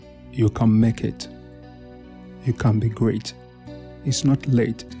You can make it. You can be great. It's not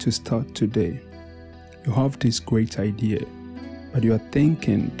late to start today. You have this great idea, but you are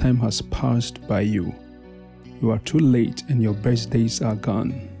thinking time has passed by you. You are too late and your best days are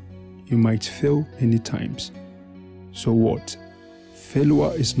gone. You might fail many times. So what?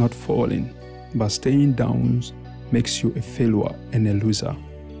 Failure is not falling, but staying down makes you a failure and a loser.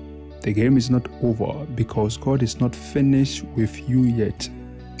 The game is not over because God is not finished with you yet.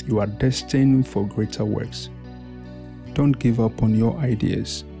 You are destined for greater works. Don't give up on your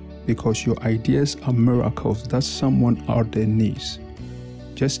ideas because your ideas are miracles that someone out there needs.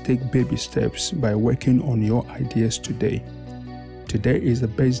 Just take baby steps by working on your ideas today. Today is the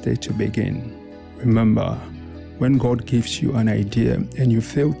best day to begin. Remember, when God gives you an idea and you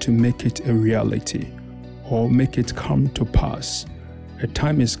fail to make it a reality or make it come to pass, a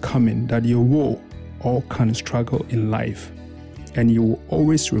time is coming that you will or can struggle in life, and you will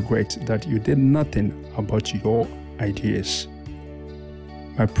always regret that you did nothing about your ideas.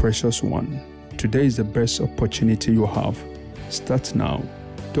 My precious one, today is the best opportunity you have. Start now.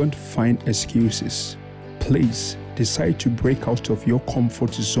 Don't find excuses. Please decide to break out of your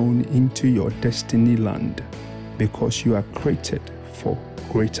comfort zone into your destiny land because you are created for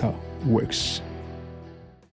greater works.